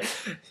 Okay.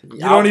 You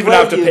don't even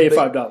have to pay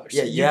 $5.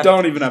 Yeah, you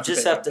don't even have to pay $5.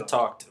 You just have to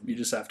talk to me. You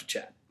just have to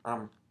chat.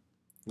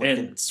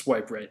 And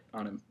swipe right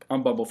on him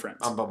on Bumble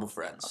Friends. On Bumble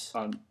Friends.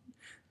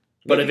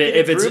 But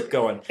if it's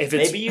going,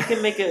 maybe you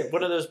can make it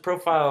one of those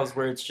profiles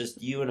where it's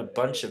just you and a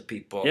bunch of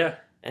people. Yeah.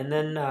 And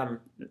then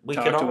we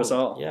talk can to us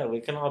all. Yeah, we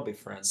can all be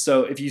friends.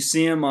 So if you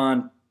see him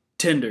on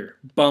Tinder,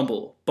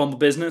 Bumble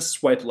Business,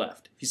 swipe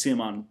left. If you see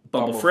him on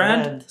Bumble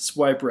Friend,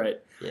 swipe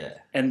right. Yeah.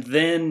 And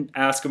then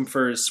ask him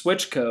for his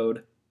Switch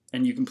code,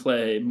 and you can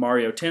play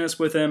Mario Tennis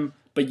with him,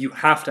 but you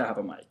have to have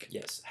a mic.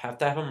 Yes, have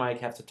to have a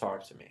mic, have to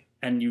talk to me.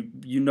 And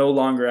you no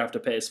longer have to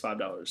pay us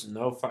 $5.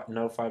 No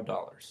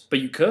 $5. But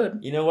you could.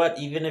 You know what?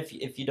 Even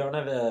if you don't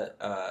have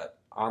a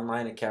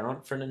online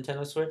account for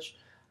Nintendo Switch,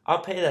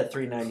 I'll pay that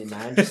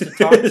 $3.99 just to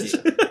talk to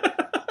you.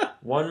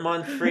 1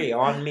 month free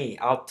on me.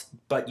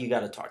 But you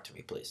got to talk to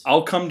me, please.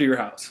 I'll come to your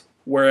house,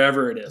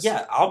 wherever it is.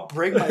 Yeah, I'll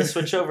bring my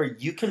Switch over.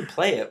 You can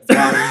play it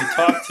while you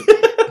talk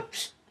to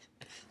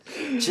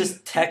me.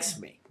 Just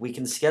text me. We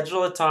can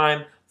schedule a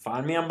time.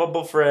 Find me on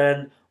Bumble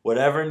Friend.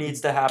 Whatever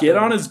needs to happen. Get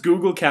on his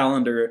Google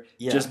Calendar.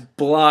 Yeah. Just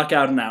block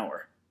out an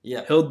hour.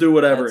 Yeah. He'll do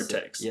whatever it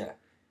takes. Yeah.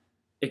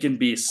 It can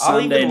be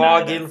Sunday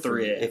night log in at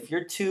 3 a.m. If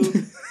you're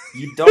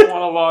you don't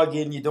want to log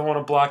in, you don't want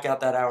to block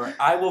out that hour,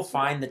 I will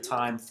find the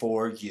time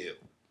for you.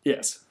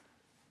 Yes.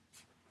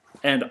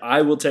 And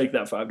I will take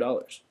that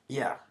 $5.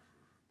 Yeah.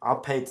 I'll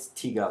pay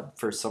T-God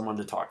for someone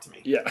to talk to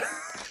me. Yeah.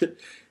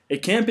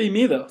 It can't be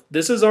me, though.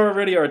 This is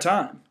already our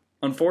time.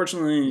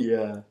 Unfortunately,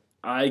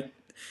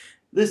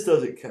 this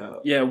doesn't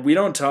count. Yeah, we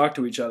don't talk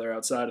to each other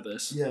outside of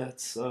this. Yeah, it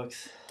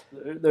sucks.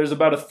 There's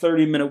about a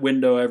 30-minute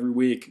window every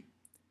week,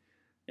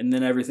 and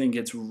then everything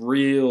gets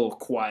real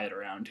quiet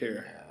around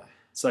here. Yeah.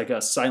 It's like a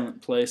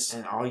silent place.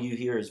 And all you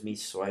hear is me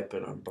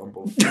swiping on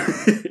Bumble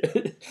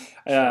Friend.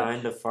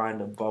 Trying to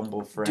find a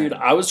Bumble Friend. Dude,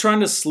 I was trying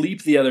to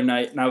sleep the other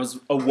night, and I was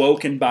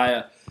awoken by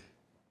a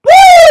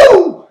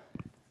woo!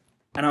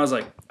 And I was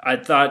like, I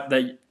thought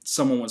that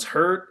someone was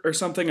hurt or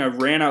something. I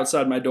ran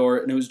outside my door,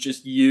 and it was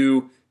just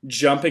you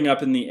jumping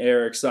up in the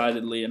air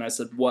excitedly, and I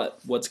said,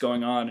 What's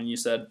going on? And you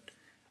said,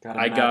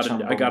 I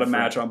got a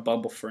match on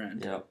Bumble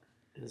Friend. Yep.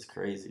 It was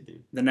crazy,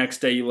 dude. The next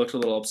day you looked a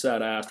little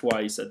upset. I asked why.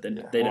 You said they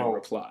didn't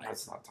reply.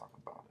 Let's not talk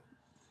about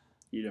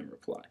it. You didn't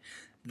reply.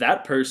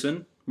 That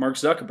person, Mark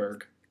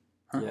Zuckerberg.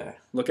 Huh? Yeah.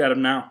 Look at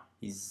him now.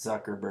 He's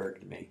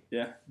Zuckerberg'd me.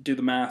 Yeah. Do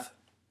the math.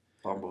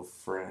 Bumble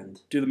Friend.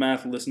 Do the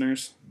math,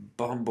 listeners.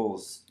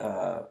 Bumble's,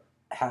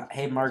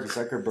 hey, Mark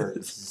Zuckerberg,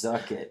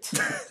 zuck it.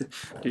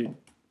 Dude.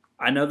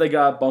 I know they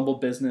got Bumble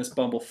Business,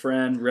 Bumble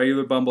Friend,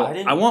 regular Bumble.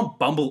 I want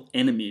Bumble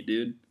Enemy,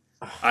 dude.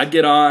 I'd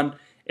get on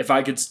if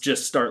I could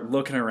just start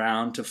looking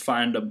around to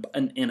find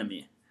an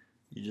enemy.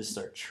 You just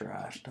start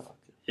trash talking.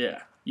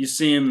 Yeah. You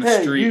see him in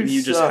the street and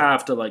you just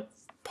have to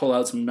pull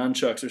out some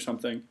nunchucks or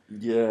something.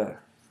 Yeah.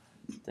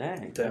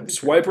 Dang.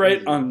 Swipe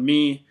right on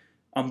me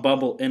on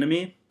Bumble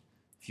Enemy.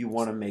 If you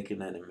want to make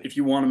an enemy. If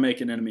you want to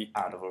make an enemy.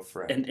 Out of a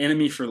friend. An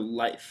enemy for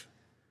life.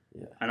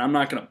 Yeah. And I'm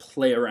not going to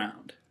play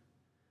around.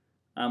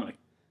 I'm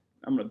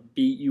gonna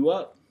beat you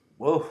up.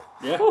 Whoa.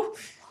 Yeah.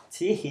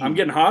 T. I'm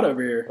getting hot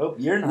over here. Oh,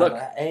 you're not. Look,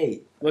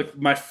 hey. Look,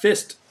 my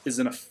fist is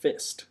in a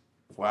fist.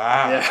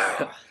 Wow.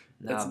 Yeah.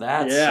 Now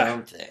that's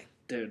something.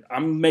 Dude,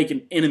 I'm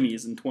making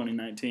enemies in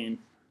 2019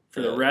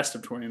 for the rest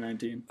of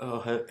 2019.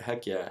 Oh,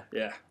 heck yeah.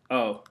 Yeah.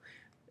 Oh.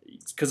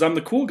 Because I'm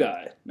the cool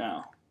guy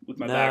now. With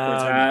my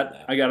backwards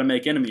hat, I got to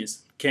make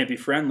enemies. Can't be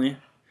friendly.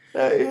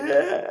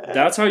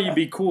 That's how you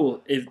be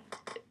cool. If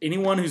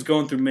anyone who's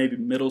going through maybe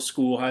middle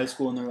school, high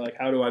school, and they're like,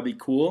 how do I be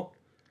cool?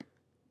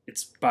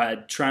 It's by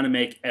trying to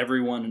make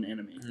everyone an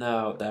enemy.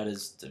 No, that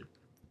is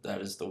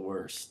the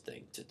worst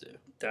thing to do.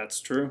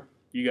 That's true.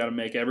 You got to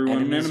make everyone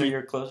an enemy. Enemies are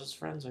your closest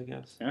friends, I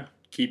guess. Yeah.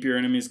 Keep your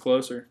enemies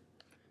closer.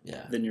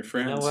 Yeah. Than your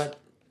friends. You know what?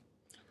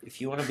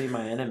 If you want to be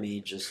my enemy,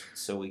 just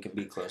so we can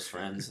be close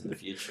friends in the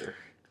future.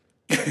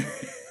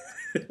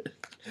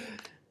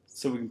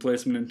 So we can play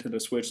some Nintendo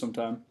Switch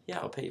sometime. Yeah,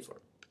 I'll pay you for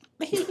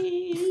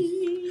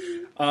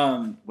it.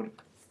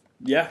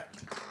 Yeah.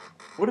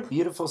 What a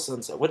beautiful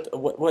sunset. What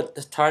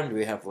time do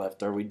we have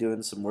left? Are we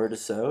doing some word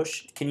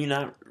association? Can you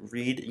not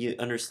read? You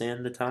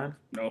understand the time?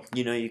 No.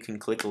 You know you can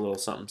click a little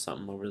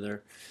something over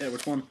there. Yeah,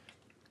 which one?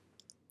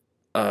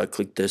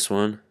 Click this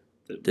one.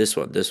 This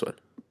one.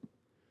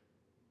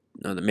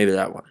 No, maybe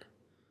that one.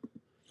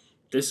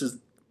 This is...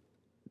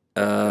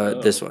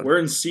 this one. We're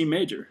in C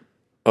major.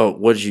 Oh,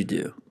 what did you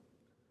do?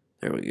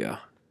 There we go.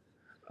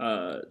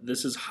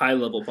 This is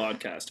high-level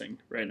podcasting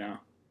right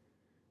now.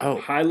 Oh,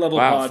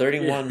 high-level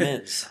 31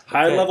 minutes. Okay.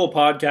 High-level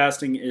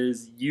podcasting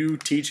is you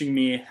teaching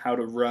me how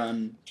to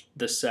run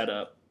the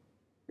setup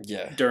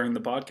during the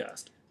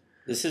podcast.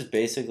 This is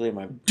basically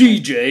my...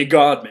 DJ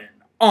Godman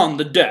on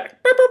the deck.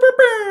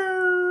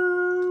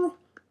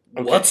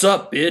 Okay. What's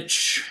up,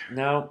 bitch?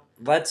 Now,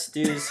 let's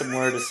do some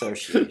word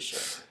association.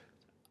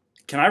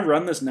 Can I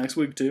run this next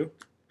week, too?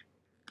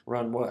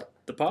 Run what?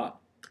 The pod.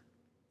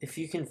 If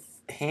you can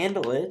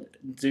handle it.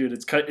 Dude,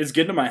 it's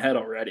getting to my head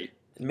already.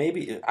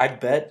 Maybe, I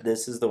bet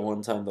this is the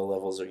one time the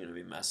levels are going to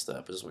be messed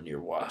up is when you're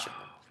watching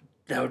them.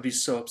 That would be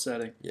so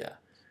upsetting. Yeah.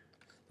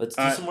 Let's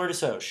do some word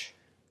association.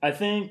 I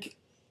think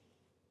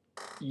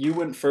you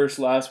went first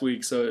last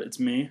week, so it's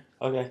me.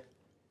 Okay.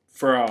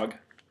 Frog.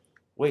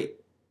 Wait,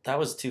 that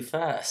was too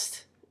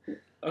fast.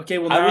 Okay,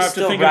 well now I was have to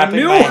still think of a wrapping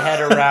new my head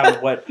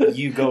around what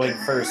you going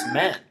first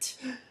meant.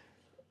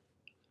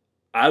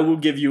 I will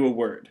give you a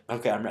word.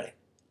 Okay, I'm ready.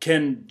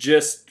 Can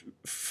just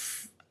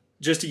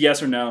a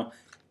yes or no.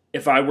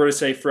 If I were to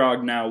say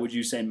frog now, would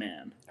you say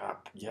man?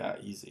 Yeah,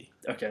 easy.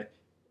 Okay.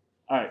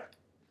 All right.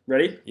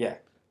 Ready? Yeah.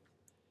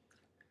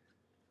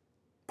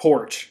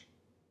 Porch.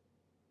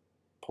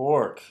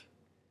 Pork.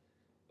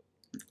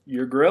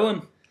 You're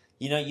grilling.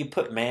 You know, you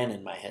put man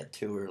in my head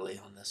too early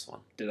on this one.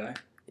 Did I?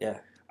 Yeah.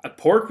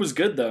 Pork was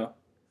good, though.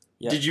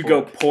 Yeah, did you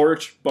go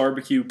porch,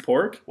 barbecue,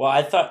 pork? Well,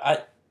 I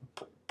thought...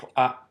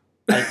 I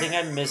think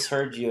I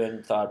misheard you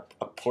and thought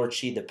a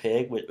Porky the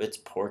pig. It's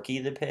Porky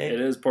the pig. It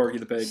is Porky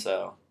the pig.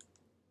 So...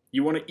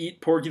 You want to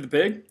eat Porky the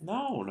pig?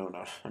 No.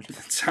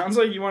 It sounds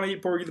like you want to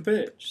eat Porky the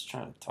pig. Just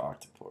trying to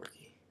talk to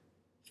Porky.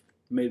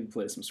 Maybe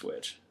play some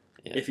Switch.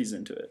 Yeah. If he's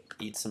into it.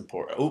 Eat some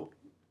pork. Oh.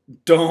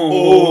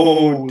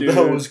 Don't, dude.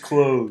 That was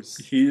close.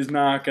 He's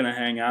not going to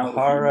hang out with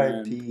you,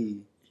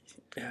 R.I.P.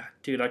 Yeah,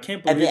 dude, I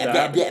can't believe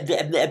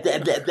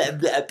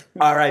that.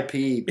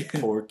 R.I.P.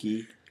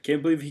 Porky. I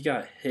can't believe he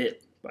got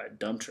hit by a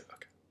dump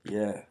truck.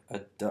 Yeah,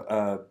 a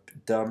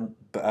dumb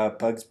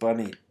Bugs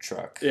Bunny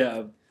truck.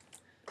 Yeah.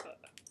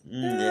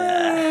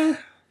 Yeah.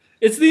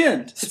 It's the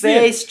end.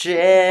 Space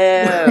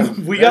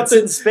Jam. We got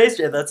the Space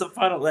Jam. That's a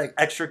final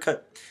extra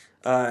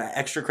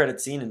credit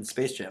scene in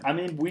Space Jam. I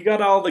mean, we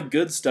got all the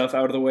good stuff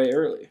out of the way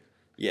early.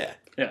 Yeah.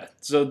 Yeah.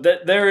 So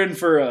they're in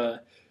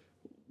for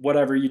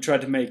whatever you tried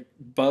to make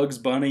Bugs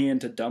Bunny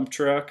into dump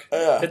truck.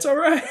 It's all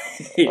right.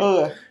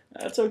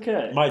 That's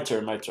okay. My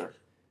turn.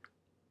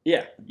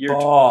 Yeah.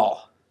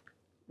 Ball.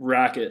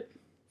 Racket.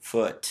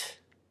 Foot.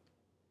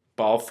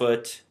 Ball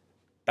foot.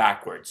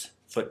 Backwards.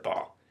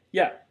 Football.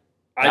 Yeah.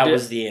 That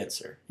was the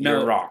answer.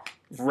 You're wrong.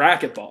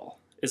 Racquetball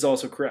is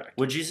also correct.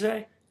 What'd you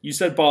say? You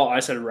said ball, I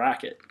said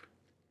racket.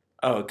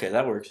 Oh, okay,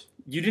 that works.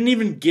 You didn't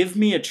even give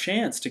me a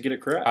chance to get it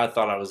correct. I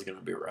thought I was going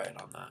to be right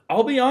on that.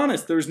 I'll be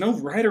honest, there's no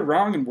right or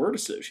wrong in word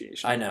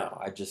association. I know,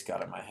 I just got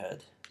it in my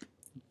head.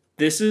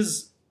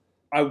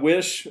 I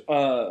wish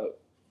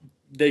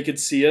they could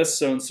see us,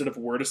 so instead of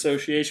word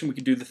association, we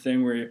could do the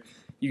thing where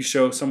you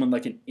show someone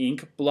like an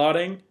ink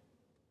blotting,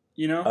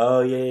 you know?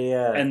 Oh,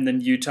 yeah. And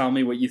then you tell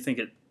me what you think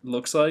it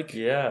looks like.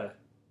 Yeah.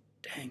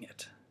 Dang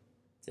it.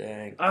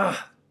 Dang.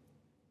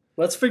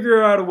 Let's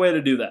figure out a way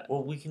to do that.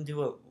 Well, we can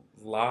do a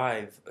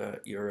live,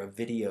 a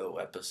video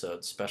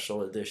episode,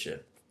 special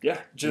edition.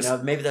 Yeah.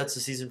 Maybe that's the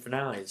season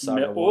finale.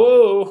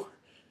 Whoa.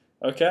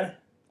 Okay.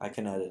 I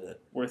can edit it.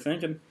 We're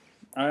thinking.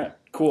 All right.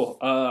 Cool.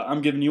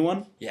 I'm giving you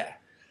one. Yeah.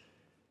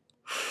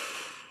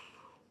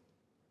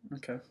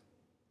 Okay.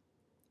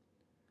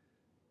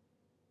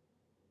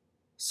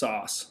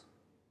 Sauce.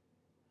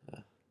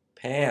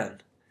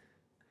 Pan.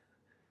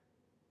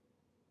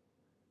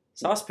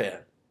 Saucepan.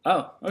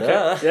 Oh, okay.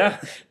 Duh.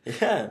 Yeah.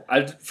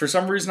 Yeah. For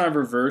some reason, I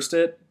reversed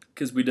it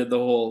because we did the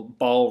whole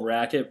ball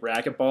racket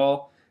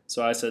ball.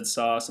 So I said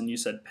sauce and you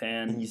said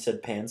pan. And you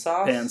said pan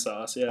sauce? Pan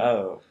sauce, yeah.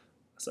 Oh.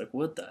 I was like,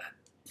 what the?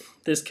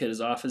 This kid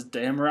is off his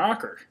damn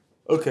rocker.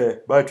 Okay,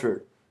 my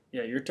turn.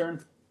 Yeah, your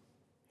turn.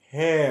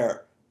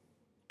 Hair.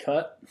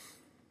 Cut.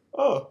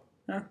 Oh.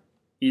 Yeah.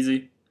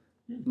 Easy.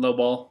 Low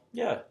ball.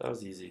 Yeah, that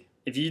was easy.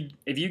 If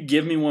you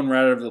give me one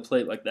right over the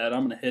plate like that,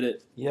 I'm going to hit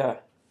it. Yeah.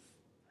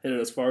 Hit it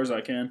as far as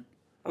I can.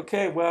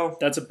 Okay, well.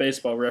 That's a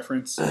baseball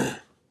reference.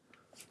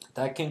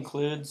 That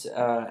concludes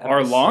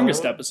our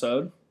longest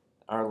episode.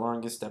 Our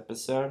longest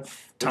episode.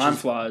 Time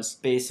flies.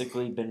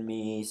 Basically been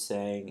me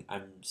saying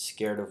I'm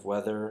scared of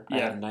weather. Yeah. I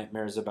have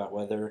nightmares about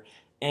weather.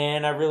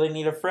 And I really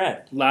need a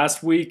friend.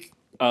 Last week,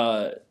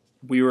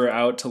 we were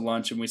out to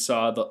lunch and we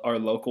saw our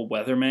local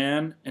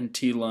weatherman, and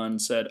T.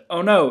 Lund said,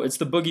 "Oh no, it's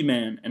the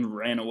boogeyman," and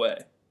ran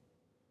away.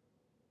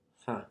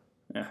 Huh.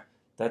 Yeah.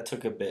 That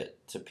took a bit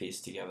to piece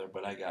together,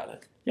 but I got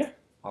it. Yeah.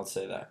 I'll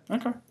say that.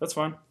 Okay, that's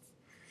fine.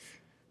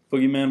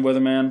 Boogeyman,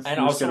 weatherman. And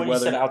also when you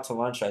said out to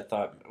lunch, I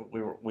thought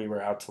we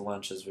were out to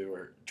lunch as we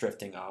were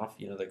drifting off.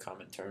 You know the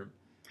common term.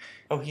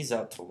 Oh, he's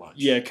out to lunch.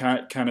 Yeah,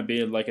 kind of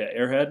being like an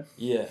airhead.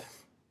 Yeah.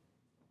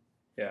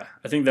 Yeah,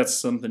 I think that's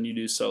something you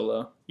do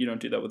solo. You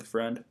don't do that with a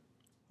friend.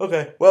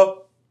 Okay,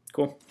 well.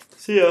 Cool.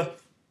 See ya.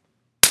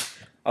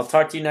 I'll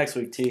talk to you next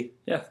week, T.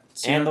 Yeah.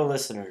 And the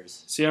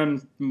listeners. See you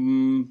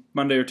on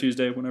Monday or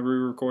Tuesday, whenever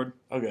we record.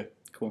 Okay.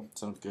 Cool.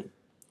 Sounds good.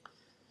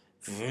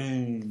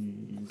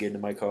 Get into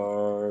my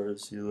car.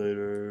 See you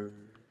later.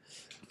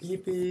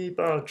 Beep beep.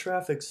 Oh,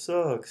 traffic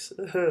sucks.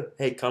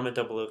 Hey, comment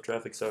down below if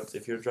traffic sucks.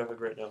 If you're in traffic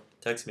right now,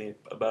 text me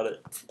about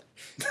it.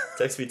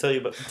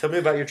 Tell me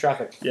about your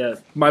traffic. Yeah.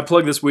 My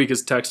plug this week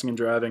is texting and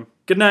driving.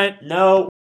 Good night. No.